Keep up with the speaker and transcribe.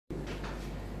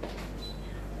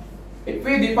If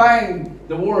we define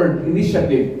the word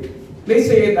initiative, please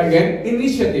say it again,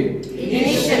 initiative.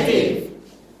 Initiative.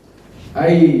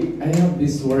 I have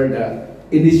this word,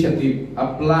 initiative,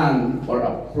 a plan or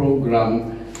a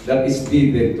program that is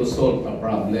needed to solve a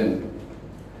problem.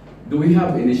 Do we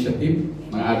have initiative?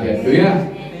 Mga ate, do you?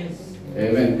 Yes.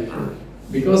 Amen.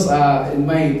 Because in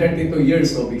my 32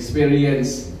 years of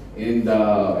experience in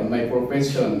my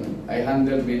profession, I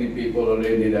handle many people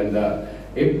already. And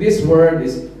if this word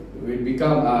will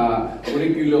become a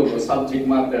curriculum or subject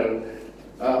matter,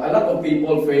 a lot of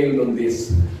people failed on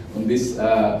this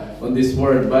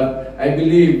word. But I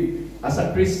believe as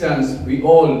a Christians, we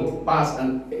all pass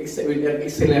with an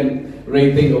excellent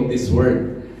rating of this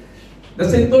word. The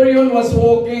centurion was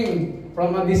walking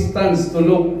from a distance to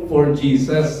look for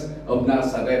Jesus of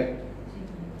Nazareth,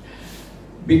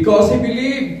 because he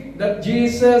believed that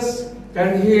Jesus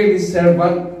can heal his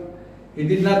servant. He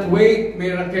did not wait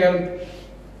miracle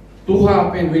to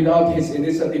happen without his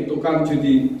initiative to come to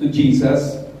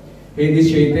Jesus. He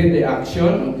initiated the action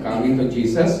of coming to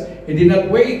Jesus. He did not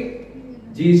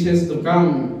wait Jesus to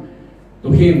come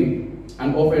to him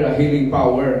and offer a healing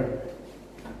power.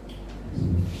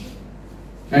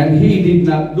 And he did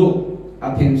not look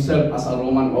at himself as a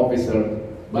Roman officer,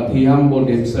 but he humbled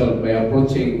himself by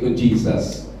approaching to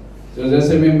Jesus. So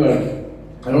just remember,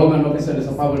 a Roman officer is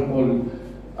a powerful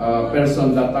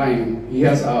person that time. He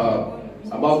has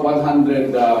about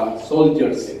 100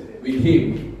 soldiers with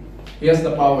him. He has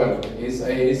the power. He's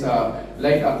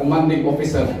like a commanding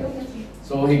officer.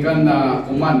 So he can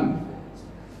command.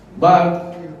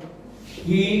 But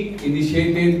he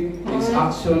initiated his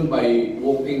action by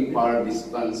walking far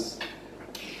distance.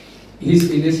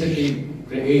 His initiative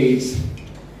creates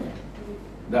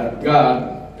that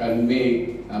God can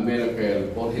make a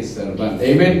miracle for his servant.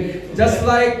 Amen. Just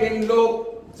like in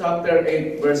Luke chapter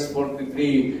 8, verse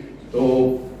 43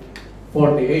 to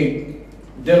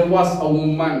 48, there was a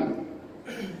woman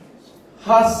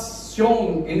has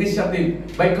shown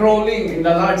initiative by crawling in the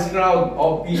large crowd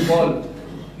of people.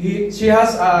 She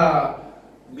has a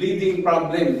bleeding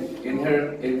problem in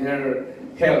her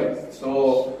health.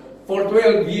 So for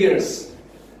 12 years,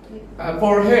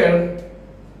 for her,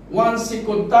 once she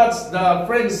could touch the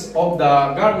fringe of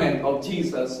the garment of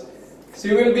Jesus,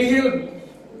 she will be healed.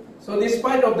 So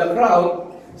despite of the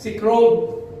crowd, she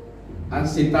crawled and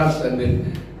she touched, and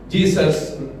then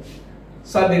Jesus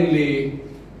suddenly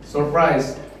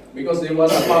surprised, because there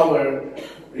was a power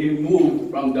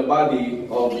removed from the body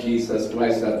of Jesus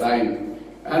Christ that time.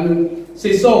 And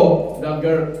she saw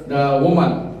the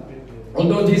woman.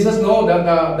 Although Jesus know that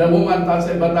the woman touched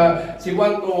it, but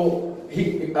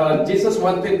Jesus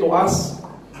wanted to ask,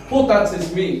 who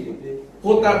touches me?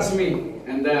 Who touched me?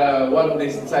 And one of the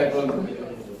disciples,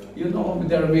 you know,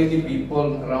 there are many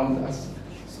people around us,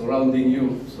 surrounding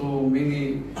you. So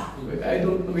many,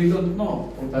 we don't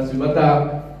know who touched me.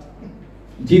 But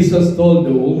Jesus told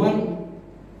the woman,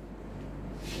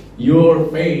 your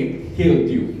faith healed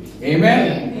you.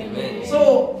 Amen? Amen.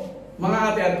 So,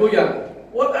 mga ate at kuya,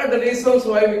 what are the reasons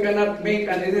why we cannot make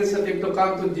an initiative to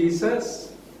come to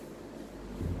Jesus?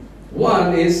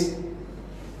 One is,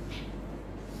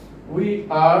 we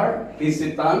are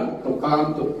hesitant to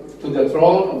come to the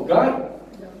throne of God.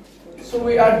 So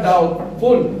we are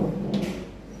doubtful.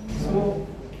 So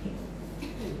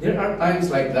there are times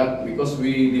like that because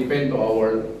we depend to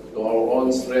our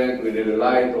own strength, we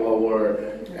rely to our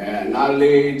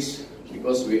knowledge,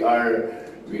 because we are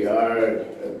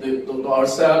to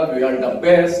ourselves, we are the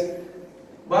best.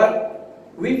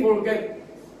 But we forget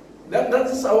that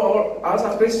is as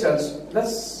a Christians,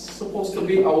 that's supposed to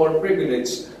be our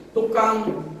privilege to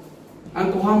come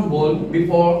and to humble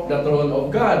before the throne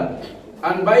of God.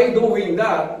 And by doing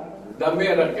that, the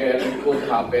miracle could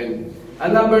happen.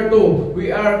 And number two,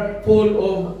 we are full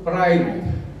of pride.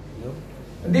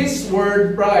 This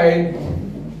word pride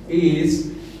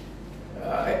is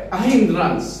a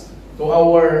hindrance to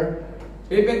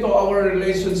even to our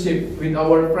relationship with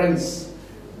our friends,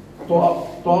 to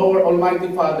our Almighty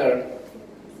Father,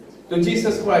 to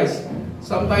Jesus Christ.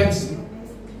 Sometimes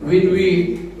when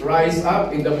we rise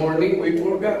up in the morning, we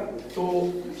forget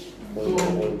to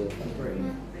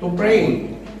pray.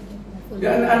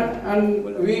 And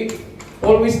we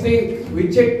always think,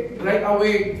 we check right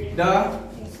away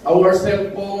our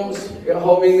cell phones,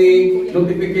 how many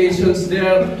notifications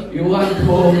there, you want to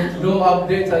know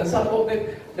updates, and some of them,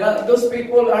 those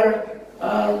people are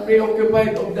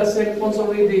preoccupied of the cell phones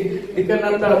already. They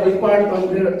cannot be part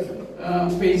of their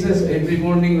faces every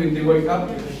morning when they wake up,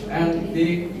 and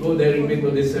they go directly to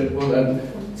the cell phone, and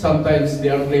sometimes they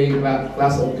are playing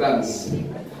Clash of Clans.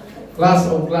 class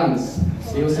of clans.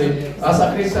 So you say, as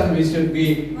a Christian, we should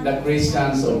be the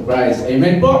Christians of Christ.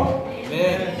 Amen po?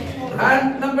 Amen.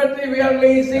 And number 3, we are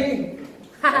lazy.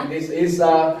 And this is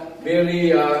a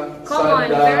very Common, sad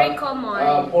very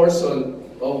common. portion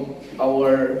of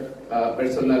our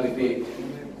personality.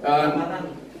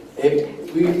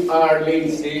 If we are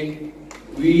lazy,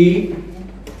 we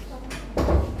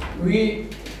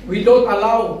don't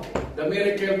allow the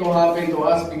miracle to happen to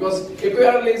us, because if we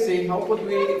are lazy, how could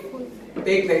we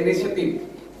take the initiative,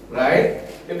 right?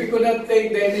 If we could not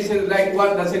take the initiative like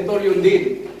what the centurion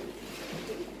did,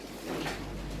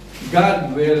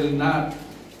 God will not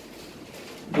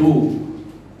do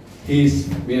His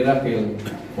miracle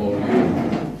for you.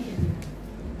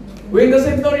 When the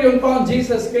centurion found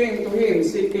Jesus came to him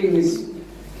seeking His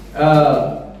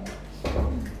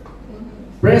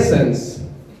presence,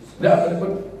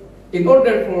 in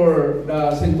order for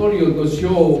the centurion to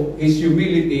show his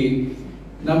humility,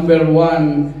 number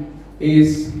 1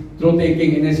 is through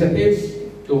taking initiative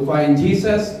to find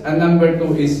Jesus, and number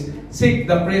 2 is seek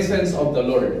the presence of the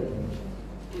Lord.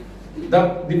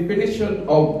 The definition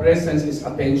of presence is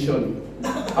attention.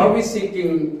 Are we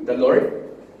seeking the Lord?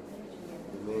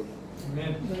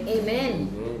 Amen.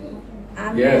 Amen.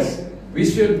 Amen. Yes. We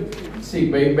should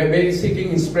seek. By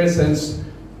seeking His presence,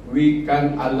 we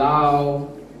can allow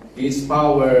His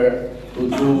power to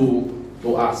do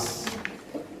to us.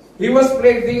 He was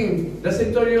pleading, the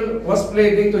centurion was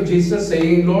pleading to Jesus,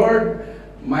 saying, Lord,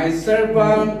 my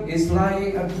servant is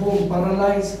lying at home,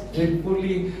 paralyzed,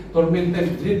 dreadfully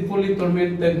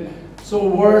tormented. So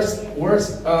worst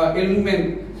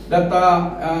ailment that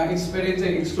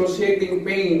experiencing excruciating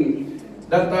pain,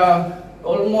 that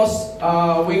almost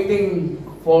waiting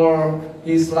for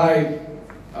his life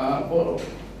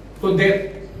to death.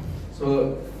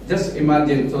 So just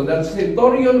imagine. So that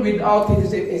centurion, without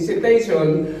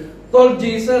hesitation, told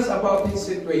Jesus about his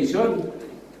situation.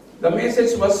 The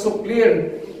message was so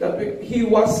clear that he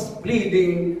was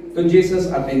pleading to Jesus'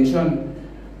 attention.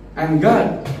 And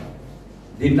God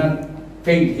did not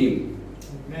fail him.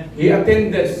 He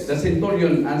attended the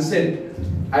centurion and said,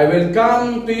 I will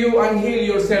come to you and heal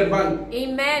your servant.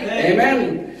 Amen.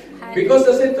 Amen. Because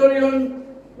the centurion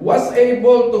was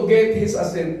able to get his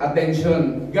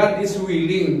attention. God is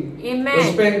willing to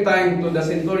spend time to the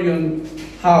centurion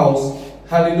house.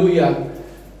 Hallelujah.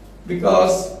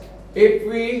 Because if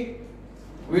we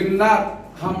will not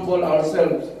humble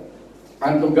ourselves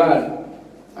unto God,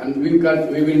 and we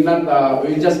will not,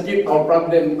 we just keep our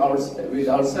problem with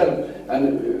ourselves,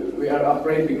 and we are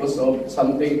afraid because of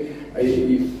something. I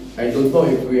don't know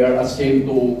if we are ashamed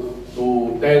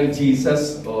to tell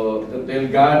Jesus or to tell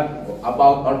God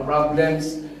about our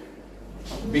problems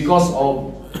because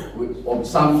of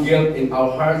some guilt in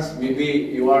our hearts.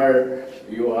 Maybe you are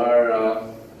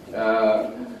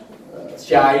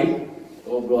shy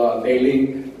of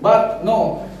telling, but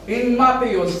no. In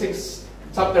Matthew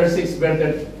chapter 6,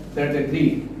 verse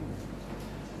 33,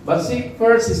 but seek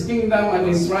first His kingdom and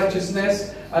His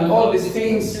righteousness, and all these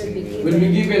things will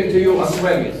be given to you as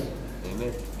well.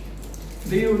 Amen.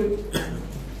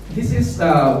 This is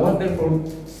a wonderful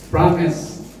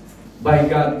promise by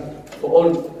God to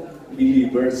all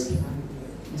believers.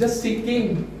 Just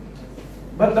seeking.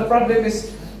 But the problem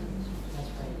is,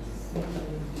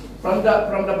 from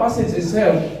the passage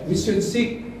itself, we should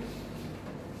seek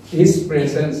His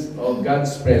presence, or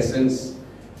God's presence.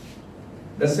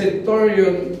 The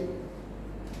centurion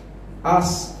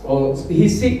asked, or he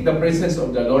seek the presence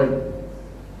of the Lord.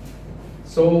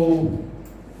 So,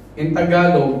 in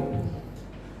Tagalog,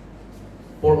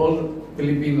 for all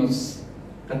Filipinos,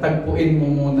 katagpuin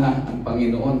mo muna ang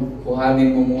Panginoon.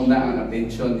 Kuhanin mo muna ang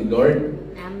atensyon ni Lord.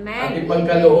 Amen. At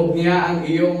ipagkaloob niya ang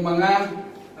iyong mga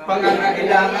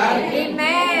pangangailangan.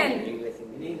 Amen.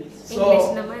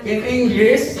 So, in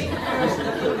English,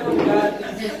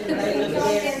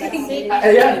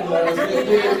 ayan,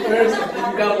 first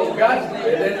kingdom of God.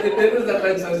 Ito is the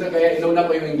translation, kaya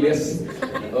inuna ko yung English.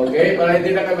 Okay? Para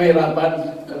hindi na kayo mahirapan.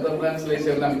 Ito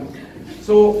translation lang.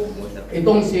 So,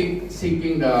 itong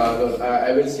seeking the Lord,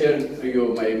 I will share to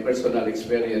you my personal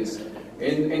experience.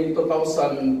 In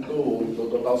 2002 to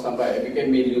 2005, I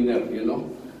became millionaire, you know.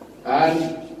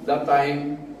 And that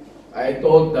time, I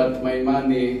thought that my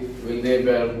money will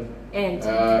never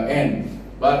end.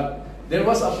 But there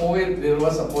was a point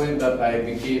that I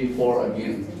became poor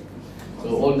again.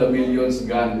 So all the millions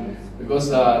gone. Because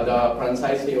the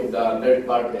franchisee of the third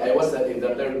party, I was in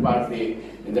the third party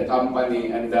in the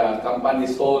company, and the company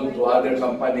sold to other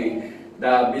company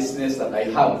the business that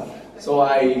I have. So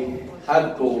I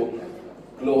had to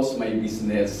close my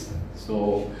business.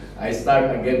 So I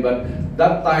start again, but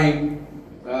that time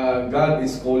God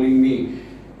is calling me.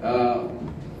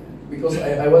 Because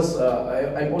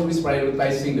I'm always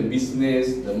prioritizing the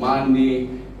business, the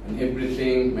money, and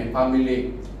everything, my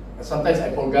family. Sometimes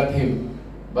I forgot Him.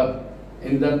 But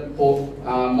in that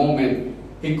moment,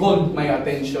 He called my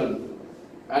attention.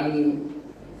 And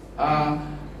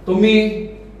to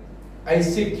me, I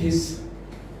seek His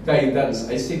guidance.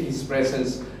 I seek His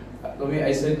presence. To me,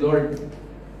 I said, Lord,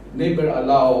 never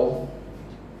allow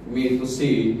me to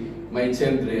see my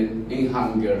children in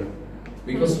hunger.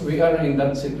 Because we are in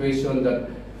that situation that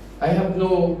I have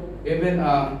no even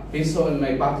a peso in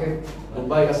my pocket to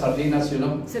buy a sardinas, you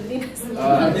know? Sardinas.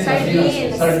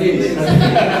 Sardines.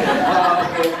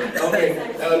 Okay.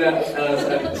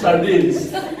 Sardines.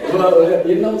 Well,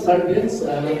 you know sardines?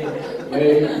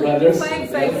 My brothers.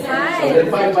 555. So then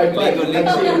 555. You can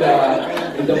see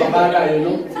in the Bacara, you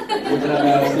know? You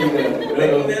can see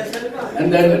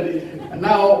and then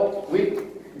now,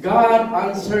 God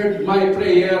answered my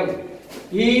prayer.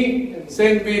 He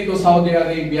sent me to Saudi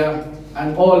Arabia,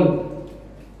 and all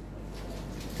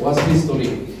was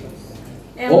history.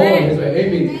 Amen. All history.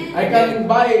 Amen. I can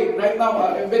buy right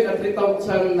now even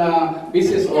 3,000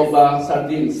 pieces of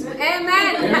sardines.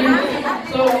 Amen. Amen.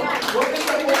 So, what is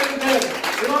the point there?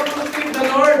 You have to seek the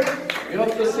Lord. You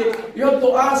have to seek. You have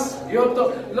to ask. You have to,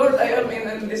 Lord, I am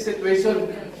in this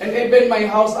situation, and even my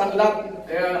house and lot.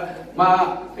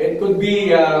 It could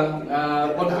be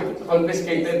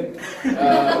confiscated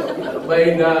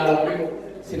by the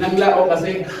sinanglao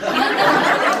kasi.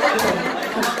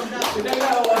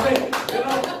 Sinanglao kasi.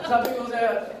 Pero sabi ko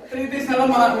sa 3 days na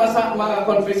lang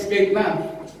confiscate na.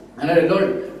 Ano,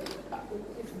 Lord,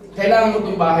 kailangan ko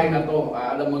itong bahay na to.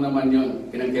 Alam mo naman yun,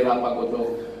 pinagkirapan ko to.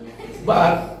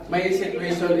 But my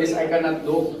situation is I cannot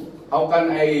do. How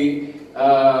can I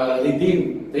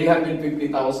redeem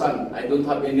 350,000? I don't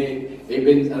have any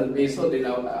even peso. Then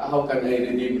how can I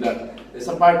redeem that? It's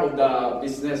a part of the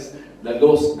business, the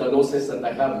losses that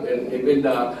I have, and even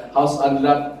the house and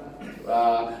lot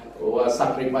was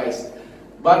sacrificed.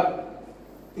 But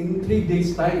in 3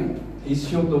 days' time, He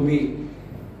showed to me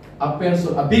a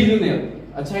person, a billionaire,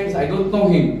 a Chinese. I don't know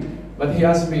him, but he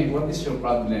asked me, "What is your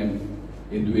problem,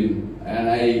 Edwin?" And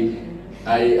I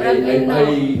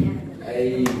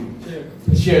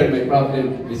share my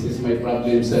problem. This is my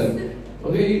problem, sir.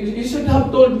 Okay, you should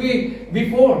have told me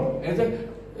before. And I said,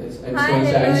 yes, I'm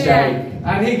so shy.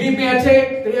 And he gave me a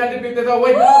check, 350,000.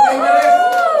 Wait,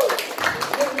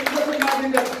 imagine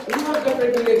that we have the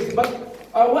privilege. But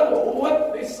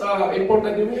what is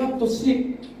important? We have to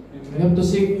seek. We have to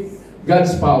seek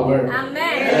God's power.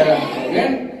 Amen.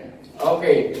 Amen.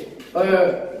 Okay.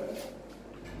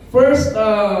 First,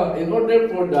 in order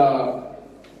for the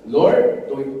Lord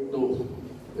to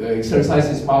exercise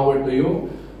His power to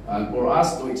you, and for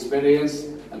us to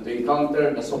experience and to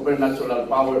encounter the supernatural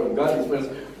power of God, first,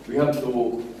 we have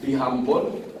to be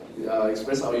humble,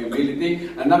 express our humility.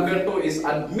 And number 2 is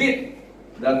admit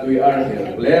that we are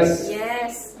helpless.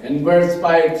 Yes. In verse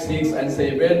 5, 6, and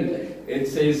 7, it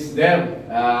says there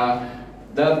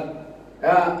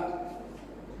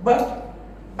but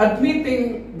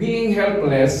admitting being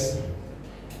helpless,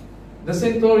 the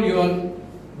centurion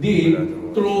did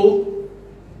through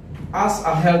ask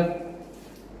a help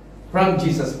from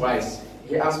Jesus Christ.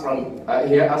 He asked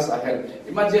a help.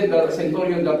 Imagine the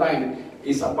centurion that time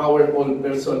is a powerful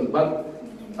person, but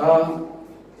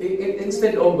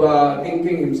instead of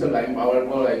thinking himself, I'm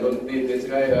powerful, I don't need this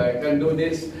guy, I can do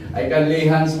this, I can lay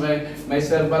hands my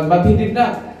servant, but he did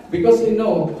not, because he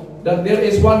know that there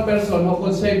is one person who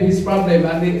could save his problem,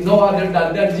 and no other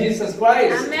than Jesus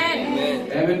Christ. Amen.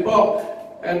 Amen po.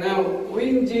 And now,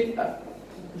 when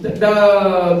the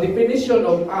definition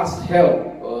of ask help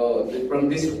from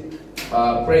this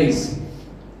phrase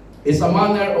is a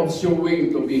manner of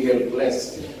showing to be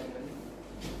helpless.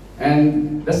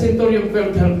 And the centurion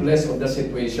felt helpless of the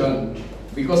situation,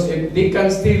 because if they can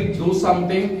still do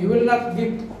something, he will not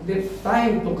give the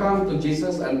time to come to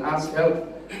Jesus and ask help.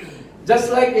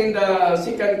 Just like in the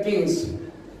 2 Kings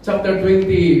chapter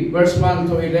 20 verse 1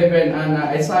 to 11 and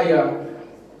Isaiah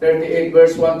 38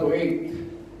 verse 1 to 8.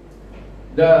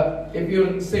 If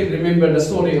you still remember the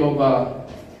story of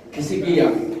Ezekiel,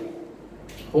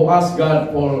 who asked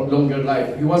God for longer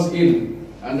life. He was ill,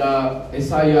 and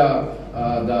Isaiah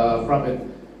the prophet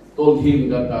told him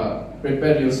that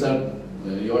prepare yourself,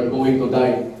 you are going to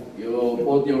die. You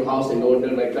put your house in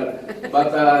order like that.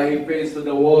 But he prays to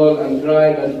the wall and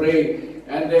cried and prayed.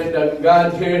 And then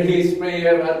God heard his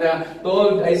prayer and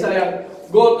told Isaiah,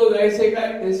 go to the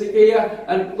Ezekiel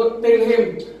and tell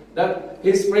him that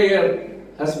his prayer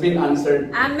has been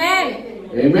answered. Amen.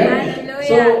 Amen. Hallelujah.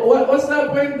 So what's the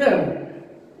point there?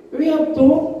 We have to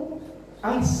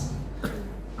Ask.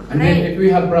 And then if we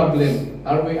have problem,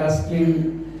 are we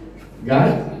asking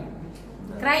God?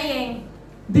 Crying.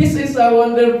 This is a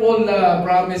wonderful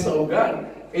promise of God.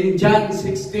 In John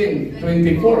 16:24,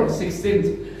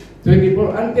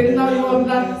 until now you have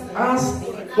not asked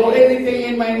for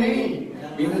anything in my name.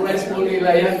 Memorize po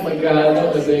nila yan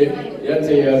kasi yan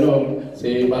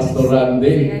si Pastor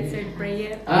Randy. Answered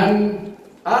prayer. And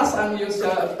ask and you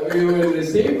will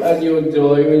receive and your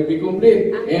joy will be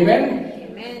complete. Amen?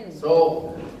 Amen.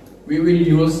 So, we will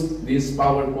use this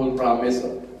powerful promise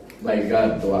by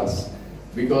God to us.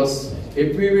 Because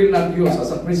if we will not use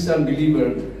as a Christian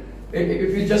believer,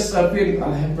 if you just feel,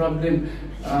 I have problem,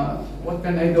 what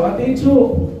can I do?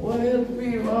 Attention, help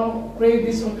me, pray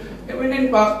this. When in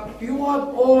fact, you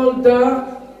have all the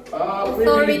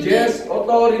privileges,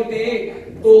 authority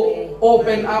to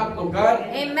open up to God.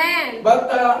 Amen. But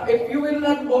if you will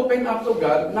not open up to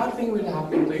God, nothing will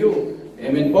happen to you.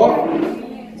 Amen po?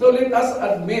 So let us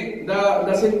admit,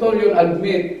 the centurion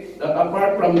admit that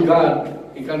apart from God,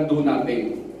 he can do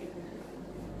nothing.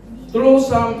 Though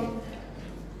some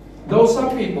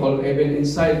people, even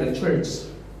inside the church,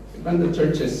 even the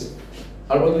churches,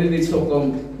 are already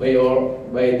succumbed by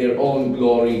their own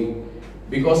glory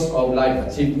because of life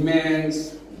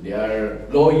achievements. They are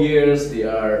lawyers, they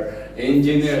are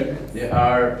engineers, they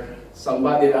are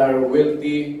somebody are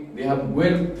wealthy, they have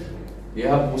wealth, they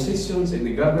have positions in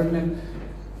the government.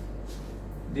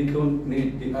 They don't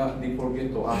need, they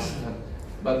forget to ask that.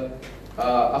 But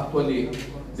actually,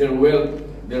 their wealth,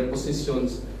 their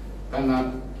positions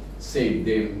cannot save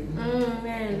them.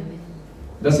 Amen.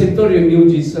 The centurion knew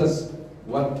Jesus,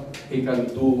 what he can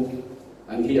do,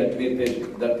 and he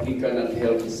admitted that he cannot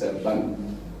help his servant.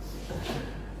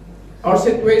 Our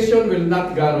situation will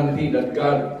not guarantee that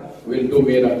God will do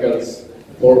miracles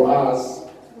for us.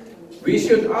 We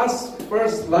should ask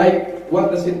first, like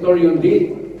what the centurion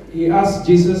did. He asked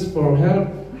Jesus for help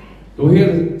to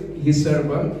heal his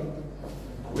servant.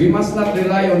 We must not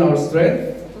rely on our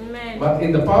strength, Amen. but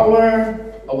in the power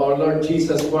of our Lord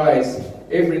Jesus Christ.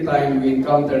 Every time we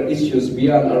encounter issues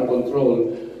beyond our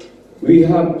control, we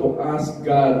have to ask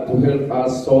God to help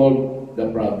us solve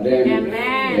the problem.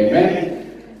 Amen. Amen.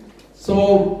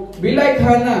 So, be like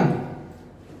Hannah,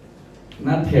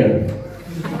 not her.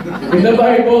 In the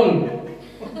Bible,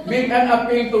 make an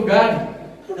appeal to God.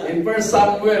 In 1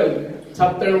 Samuel,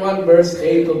 chapter 1, verse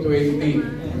 8 to 20.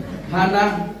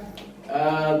 Hannah,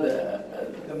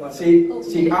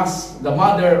 she asked the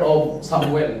mother of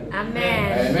Samuel.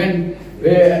 Amen. Amen.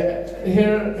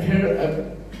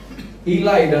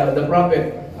 Eli, the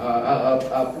prophet,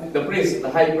 the priest, the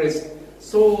high priest,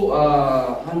 so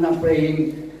Hannah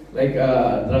praying like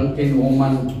a drunken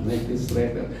woman, like this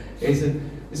letter. He said,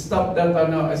 "Stop that!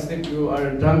 I think you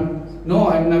are drunk." No,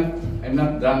 I'm not. I'm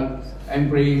not drunk. I'm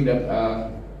praying that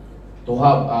to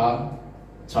have a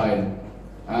child,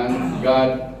 and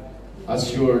God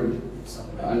assured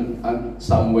and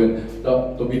Samuel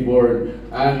to be born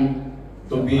and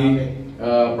to be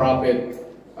prophet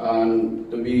and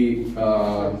to be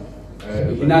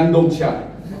hinandog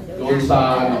siya doon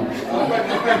sa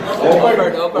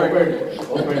offered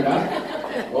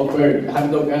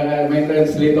handog. May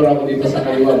translator ako dito sa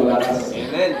kaliwa, malakas.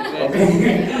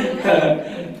 Okay.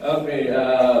 Okay.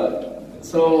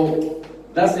 So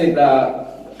that's it.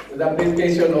 The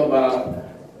application of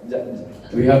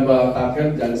we have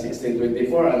tackled John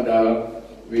 16:24, and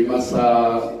we must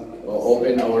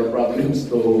open our problems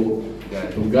to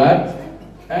God.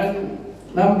 And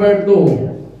number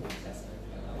 2,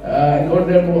 in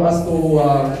order for us to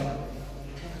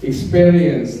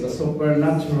experience the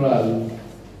supernatural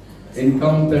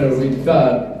encounter with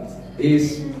God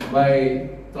is by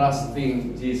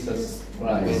trusting Jesus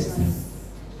Christ.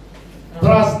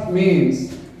 Trust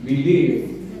means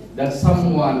believe that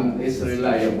someone is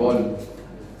reliable.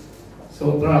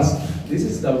 So trust. This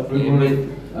is the favorite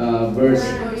verse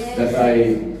that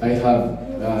I have.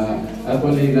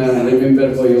 Actually,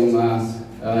 remember ko yung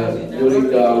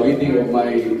during the wedding of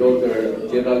my daughter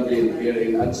Geraldine here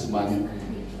in Ajman.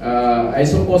 I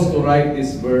supposed to write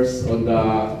this verse on the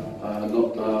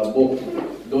book.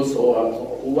 Those are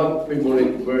what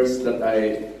favorite verse that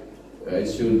I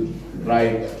should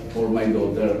write for my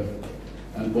daughter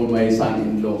and for my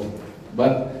son-in-law.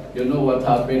 But you know what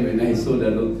happened when I saw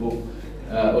the notebook?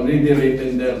 Already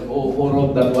written there. Oh, who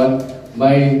wrote that one?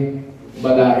 My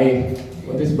balae.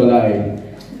 What is balae?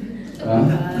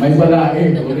 My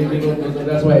balae. Already wrote, so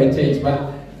that's why I changed.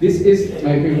 But this is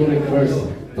my favorite verse.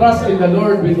 Trust in the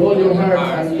Lord with all your heart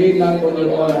and lean not on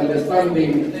your own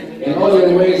understanding. In all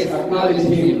your ways acknowledge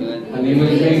Him, and He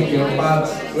will make your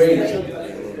paths straight.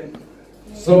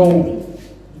 So,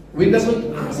 when the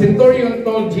centurion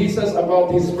told Jesus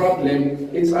about his problem,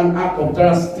 it's an act of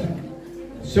trust.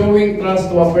 Showing trust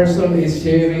to a person is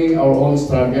sharing our own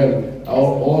struggle,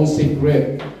 our own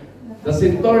secret. The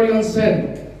centurion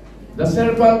said, the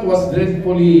servant was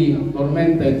dreadfully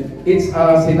tormented. It's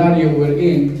a scenario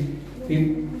wherein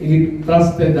he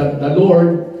trusted that the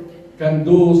Lord can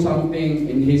do something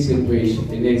in his situation.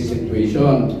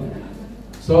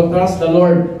 So trust the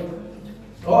Lord.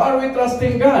 Or are we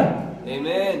trusting God?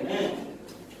 Amen.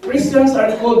 Christians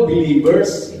are called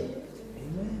believers.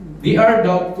 They are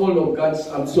doubtful of God's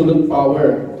absolute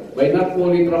power by not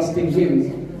fully trusting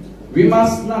Him. We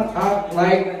must not act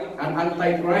like an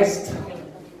antichrist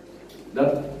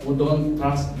that who don't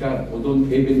trust God, who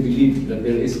don't even believe that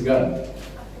there is God.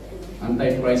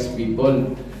 Antichrist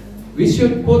people. We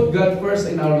should put God first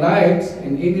in our lives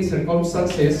in any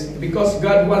circumstances because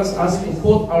God wants us to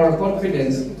put our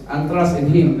confidence and trust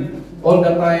in Him all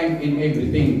the time in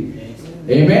everything.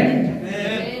 Amen?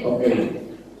 Amen. Okay.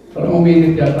 Parang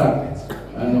uminit yata.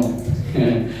 Ano?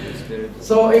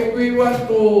 So if we want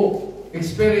to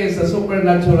experience a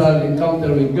supernatural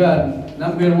encounter with God,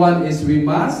 number one is we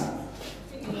must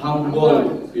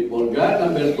humble before God.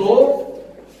 Number two,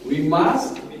 we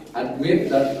must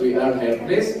admit that we are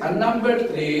helpless. And number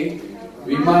three,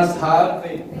 we must have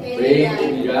faith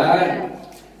in God.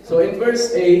 So in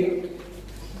verse 8,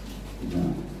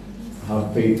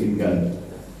 have faith in God.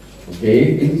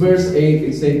 Okay? In verse 8,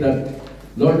 it said that,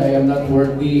 Lord, I am not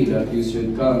worthy that you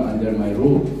should come under my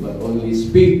roof, but only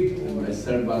speak, and my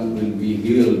servant will be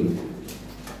healed.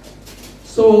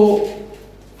 So,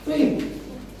 faith.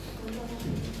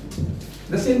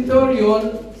 The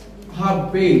centurion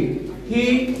have faith.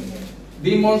 He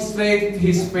demonstrates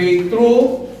his faith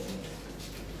through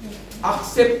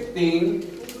accepting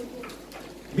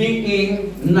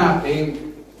being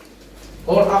nothing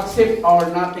or accept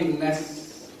our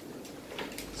nothingness.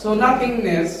 So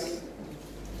nothingness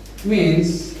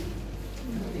means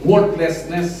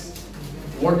worthlessness.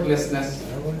 Worthlessness.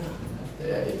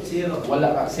 Zero.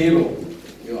 Wala ka. Zero.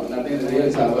 Yung natin real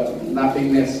sa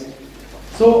nothingness.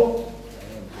 So,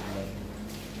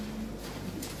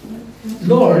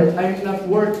 Lord, I'm not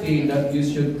worthy that you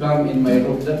should come in my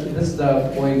room. That's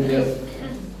the point there.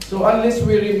 So unless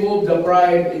we remove the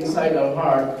pride inside our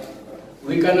heart,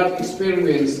 we cannot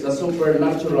experience the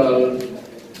supernatural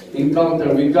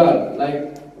encounter with God.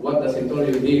 Like what the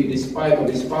centurion did, despite of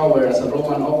his power as a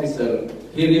Roman officer,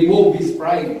 he removed his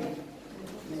pride.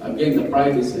 Again, the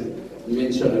pride is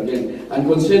mentioned again. And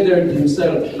considered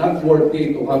himself not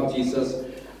worthy to have Jesus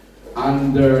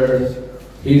under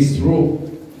his roof.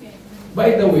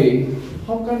 By the way,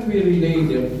 how can we relate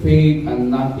the faith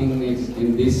and nothingness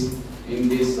in this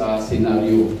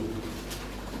scenario?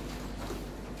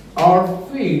 Our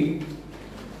faith,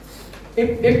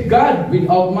 if God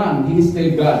without man, He is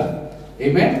still God.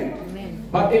 Amen? Amen.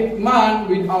 But if man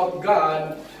without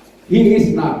God, he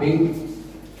is nothing.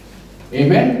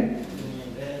 Amen?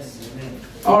 Yes. Amen.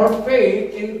 Our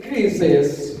faith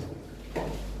increases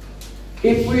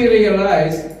if we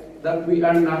realize that we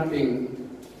are nothing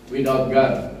without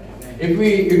God. If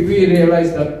we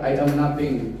realize that I am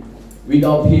nothing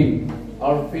without Him,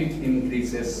 our faith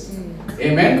increases.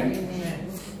 Amen? Amen.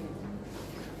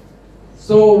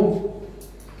 So,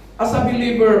 as a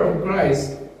believer of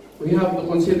Christ, we have to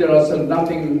consider ourselves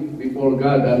nothing before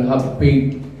God and have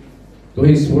faith to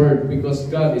His Word because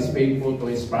God is faithful to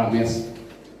His promise.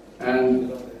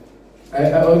 And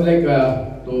I would like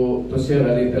to share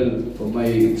a little of my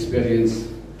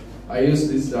experience. I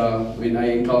used this when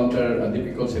I encountered a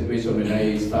difficult situation when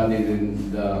I studied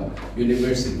in the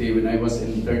university, when I was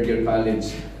in third year college,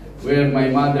 where my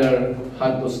mother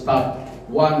had to stop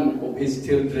one of his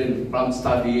children from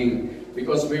studying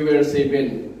because we were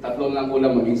 7, tatlo lang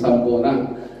kulang maging 10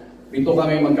 na. 7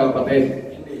 kami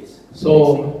magkapatid.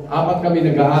 So, 4 kami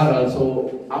nag-aaral, so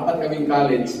 4 kaming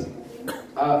college.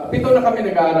 7 na kami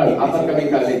nag-aaral, 4 kaming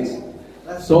college.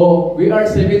 So, we are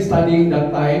 7 studying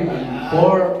that time, and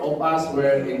 4 of us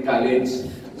were in college.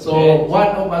 So,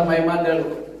 one of us, my mother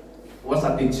was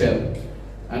a teacher.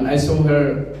 And I saw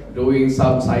her doing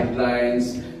some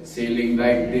sidelines, selling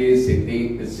like this,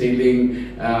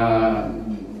 selling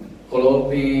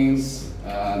clothings,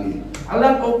 a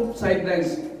lot of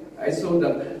sidelines. I saw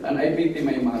that, and I pity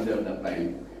my mother that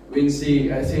time. When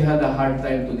she had a hard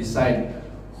time to decide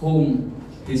whom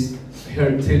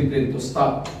her children to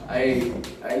stop, I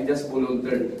just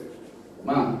volunteered.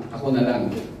 Ma, ako na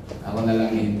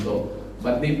lang hinto.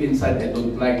 But deep inside, I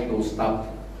don't like to stop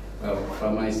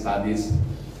from my studies.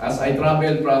 As I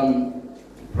traveled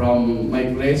from my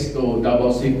place to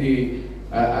Davao City,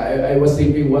 I was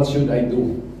thinking, what should I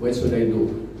do? What should I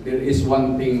do? there is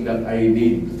one thing that I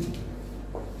did.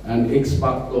 An X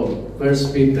factor.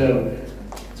 1 Peter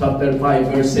chapter 5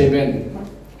 verse 7.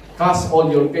 Cast all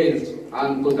your cares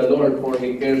unto the Lord, for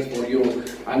He cares for you.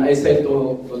 And I said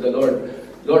to the Lord,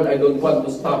 Lord, I don't want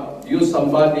to stop. Use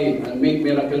somebody and make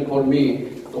miracle for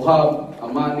me to have a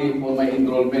money for my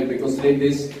enrollment, because 3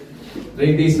 days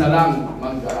na lang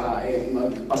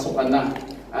magpasukan na.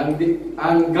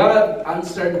 And God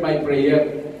answered my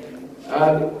prayer.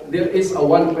 There is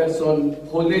one person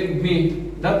who led me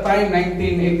that time,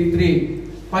 1983,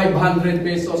 500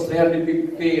 pesos,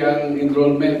 350 ang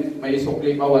enrollment, may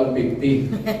sukli pa 150.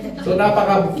 So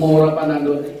napaka-mura pa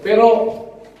nandun. Pero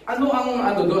ano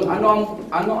ang doon? Ano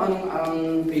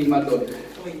ang tema doon?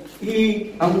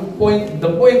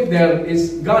 The point there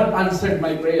is God answered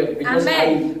my prayer because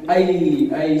Amen.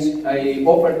 I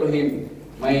offered to Him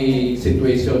my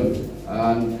situation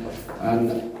and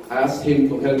asked Him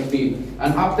to help me.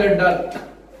 And after that,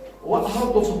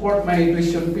 how to support my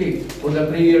tuition fee for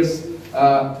the 3 years?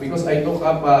 Because I took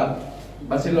up a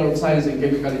Bachelor of Science in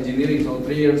Chemical Engineering, so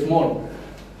 3 years more.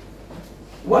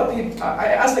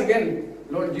 I asked again,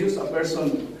 Lord, use a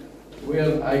person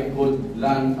where I could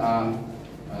land, I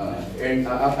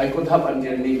could have an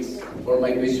earnings for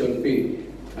my tuition fee.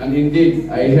 And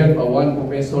indeed, I have one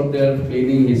professor there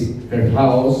cleaning her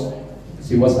house.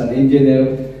 She was an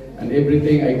engineer and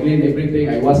everything. I cleaned everything.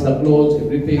 I wash the clothes,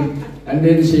 everything. And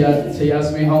then she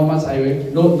asked me how much I will.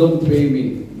 No, don't pay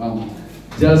me, ma'am.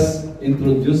 Just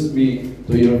introduce me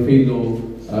to your fellow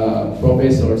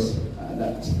professors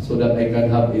so that I can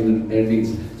have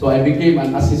earnings. So I became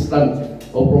an assistant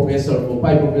of professor for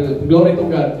 5 professors. Glory to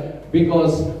God,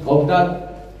 because of that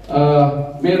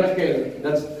miracle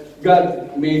that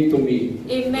God made to me.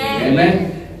 Amen.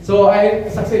 Amen. So I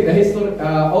succeed. The history,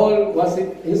 all was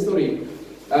it history.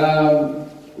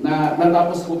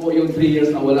 Natapos ko po yung 3 years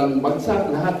na walang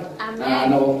bagsak lahat. Amen.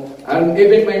 And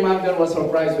even my mother was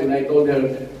surprised when I told her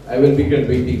I will be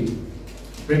graduating.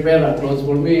 Prepare a clothes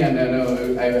for me, and I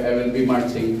will be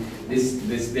marching this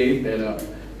date.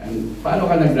 And paano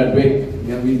ka nag-graduate?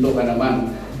 Minto ka naman.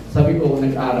 Sabi ko,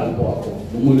 nag-aral po ako.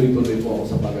 Bumuloy-tuloy po ako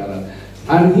sa pag-aral.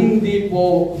 And hindi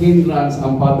po hindrance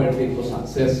ang poverty to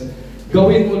success.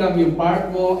 Gawin mo lang yung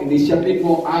part mo, initiative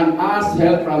mo, and ask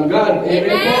help from God. Amen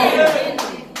po.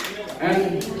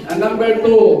 And number 2,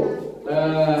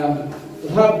 to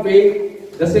have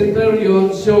faith. The centurion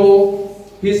show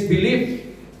his belief.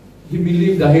 He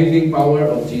believed the healing power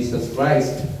of Jesus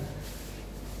Christ.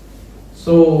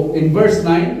 So in verse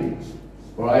 9,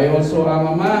 for I also am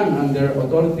a man under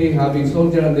authority, having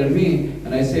soldier under me,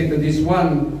 and I say to this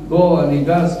one, go, and he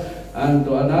goes, and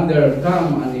to another,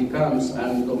 come, and he comes,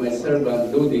 and to my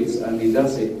servant, do this, and he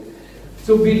does it.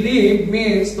 To believe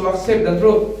means to accept the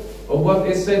truth of what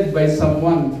is said by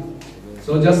someone.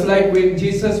 So just like when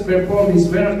Jesus performed his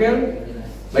miracle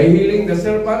by healing the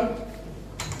serpent,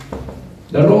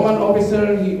 the Roman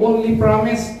officer, he only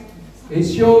promised, he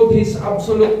showed his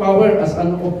absolute power as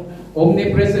an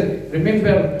omnipresent.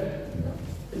 Remember,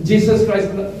 Jesus Christ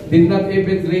did not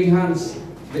even lay hands,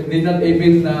 did not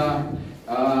even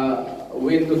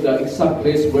went to the exact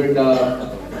place where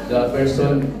the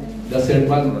person, the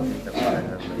servant,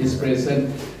 is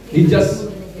present. He just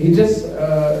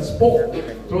spoke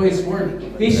through his word.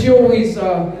 He showed his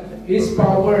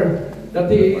power that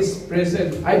he is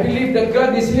present. I believe that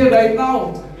God is here right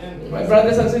now, my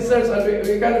brothers and sisters, and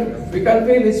we can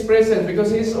feel His presence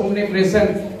because He is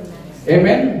omnipresent.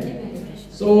 Amen.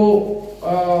 So,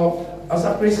 as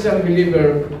a Christian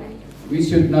believer, we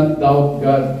should not doubt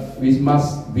God. We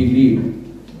must believe.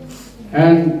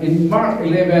 And in Mark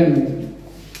 11,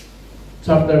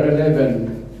 chapter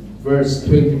 11, verse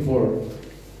 24.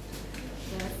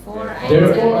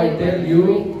 Therefore I tell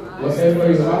you, whatever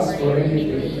you ask for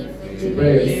anything,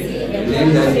 pray,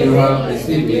 believe that you have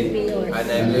received it, and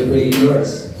it will be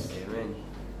yours.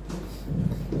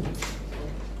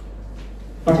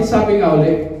 Pakisabi nga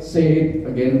ulit, say it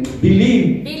again,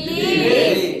 believe.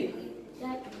 Believe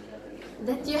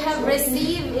that you have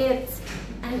received it,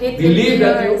 and it Believe will be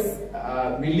that you yours.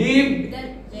 believe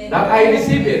that I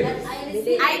receive it.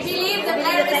 I believe that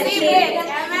I receive it.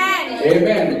 Amen.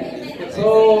 Amen.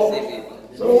 So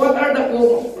what are the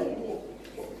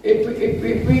if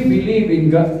we believe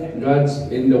in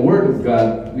in the Word of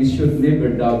God, we should never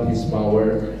doubt His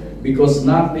power, because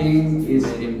nothing is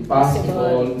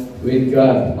impossible with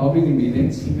God. How many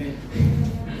minutes?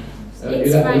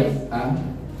 It's fine.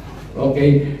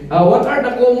 Okay. What are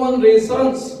the common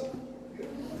reasons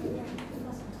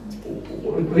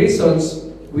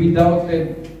we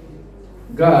doubted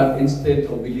God instead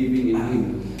of believing in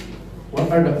Him? What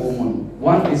are the common?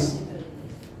 One is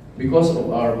because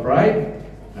of our pride,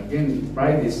 Again,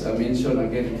 pride is mentioned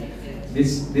again.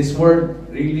 This word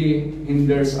really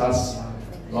hinders us,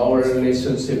 our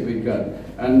relationship with God.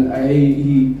 And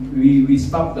we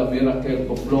stop the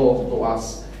miracle to flow to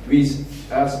us.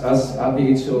 As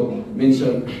Ate Icho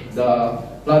mentioned, the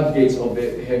floodgates of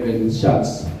the heaven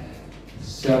shuts.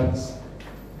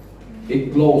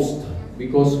 It closed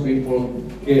because we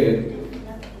forget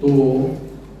to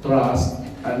trust,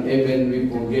 and even we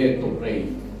forget to pray.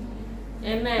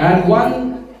 Amen. And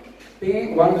one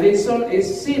reason is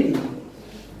sin.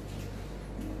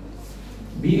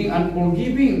 Being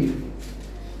unforgiving.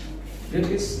 There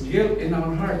is guilt in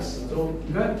our hearts. So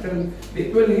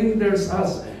it will hinder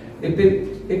us.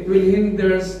 It will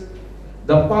hinder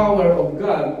the power of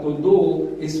God to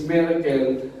do His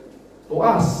miracle to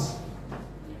us.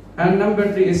 And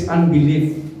number 3 is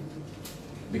unbelief.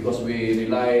 Because we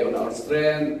rely on our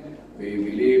strength, we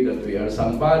believe that we are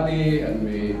somebody, and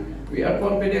we are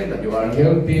confident that you are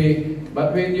healthy.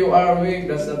 But when you are weak,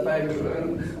 that's the time you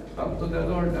come to the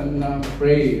Lord and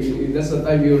pray. That's the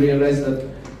time you realize that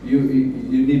you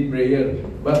need prayer.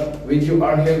 But when you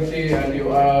are healthy and you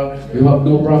have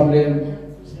no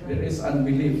problem, there is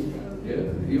unbelief.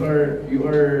 You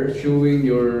are showing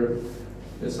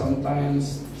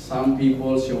sometimes some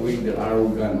people showing their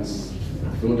arrogance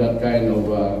through that kind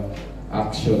of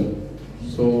action.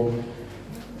 So,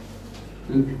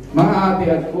 mga ate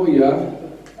at kuya,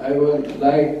 I would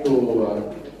like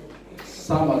to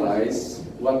summarize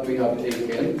what we have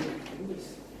taken.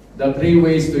 The 3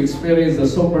 ways to experience the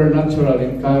supernatural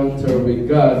encounter with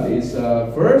God is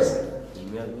first,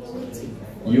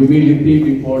 humility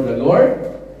before the Lord.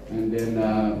 And then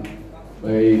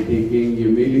by taking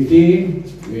humility,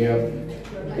 we have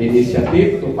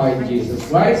initiative to find Jesus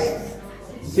Christ,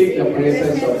 seek the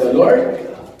presence of the Lord.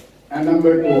 And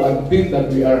number 2, admit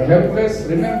that we are helpless.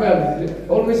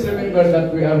 Always remember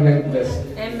that we are helpless.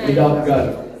 Amen. Without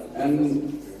God. And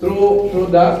through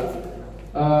that,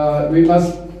 we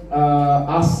must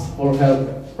ask for help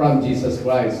from Jesus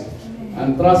Christ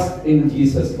and trust in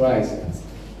Jesus Christ.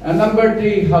 And number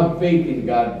 3, have faith in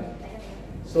God.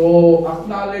 So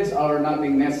acknowledge our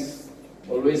nothingness.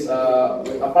 Always,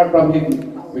 apart from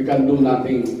Him, we can do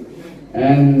nothing.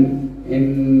 And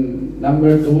in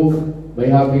number 2, by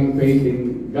having faith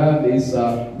in God is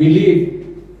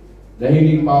believe the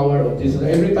healing power of Jesus.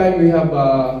 Every time we have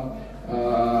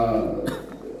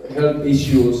health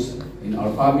issues in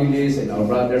our families, in our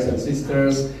brothers and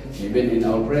sisters, even in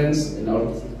our friends, in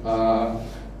our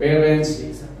parents,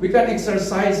 we can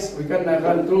exercise, we can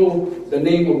through the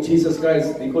name of Jesus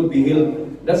Christ, they could be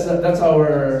healed. That's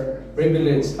our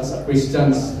privilege as a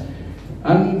Christians.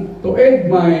 And to end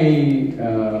my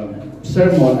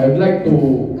sermon, I would like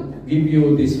to give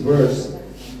you this verse,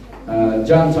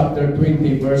 John chapter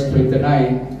 20, verse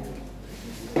 29.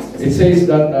 It says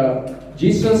that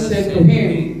Jesus said to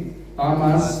him,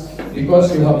 Thomas,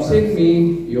 because you have seen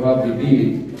me, you have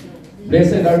believed.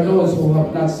 Blessed are those who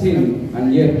have not seen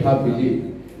and yet have believed.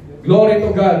 Glory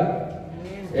to God.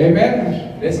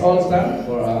 Amen. Let's all stand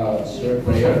for a short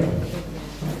prayer.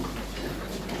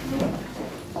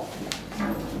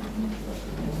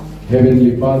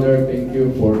 Heavenly Father, thank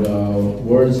you for the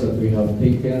words that we have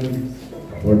taken,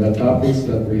 for the topics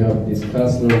that we have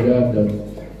discussed, Lord God, that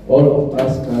all of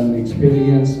us can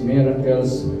experience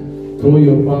miracles through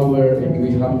your power if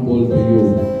we humble to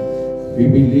you. We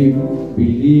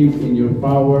believe in your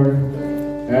power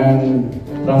and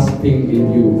trusting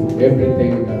in you,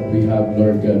 everything that we have,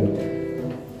 Lord God.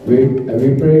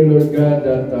 We pray, Lord God,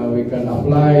 that we can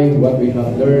apply what we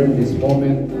have learned this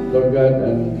moment, Lord God,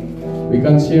 and we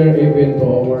can share even to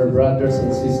our brothers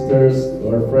and sisters, to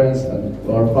our friends and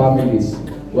to our families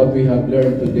what we have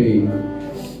learned today.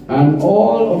 And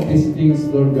all of these things,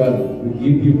 Lord God, we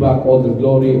give you back all the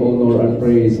glory, honor, and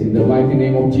praise. In the mighty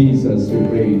name of Jesus, we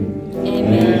pray.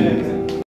 Amen.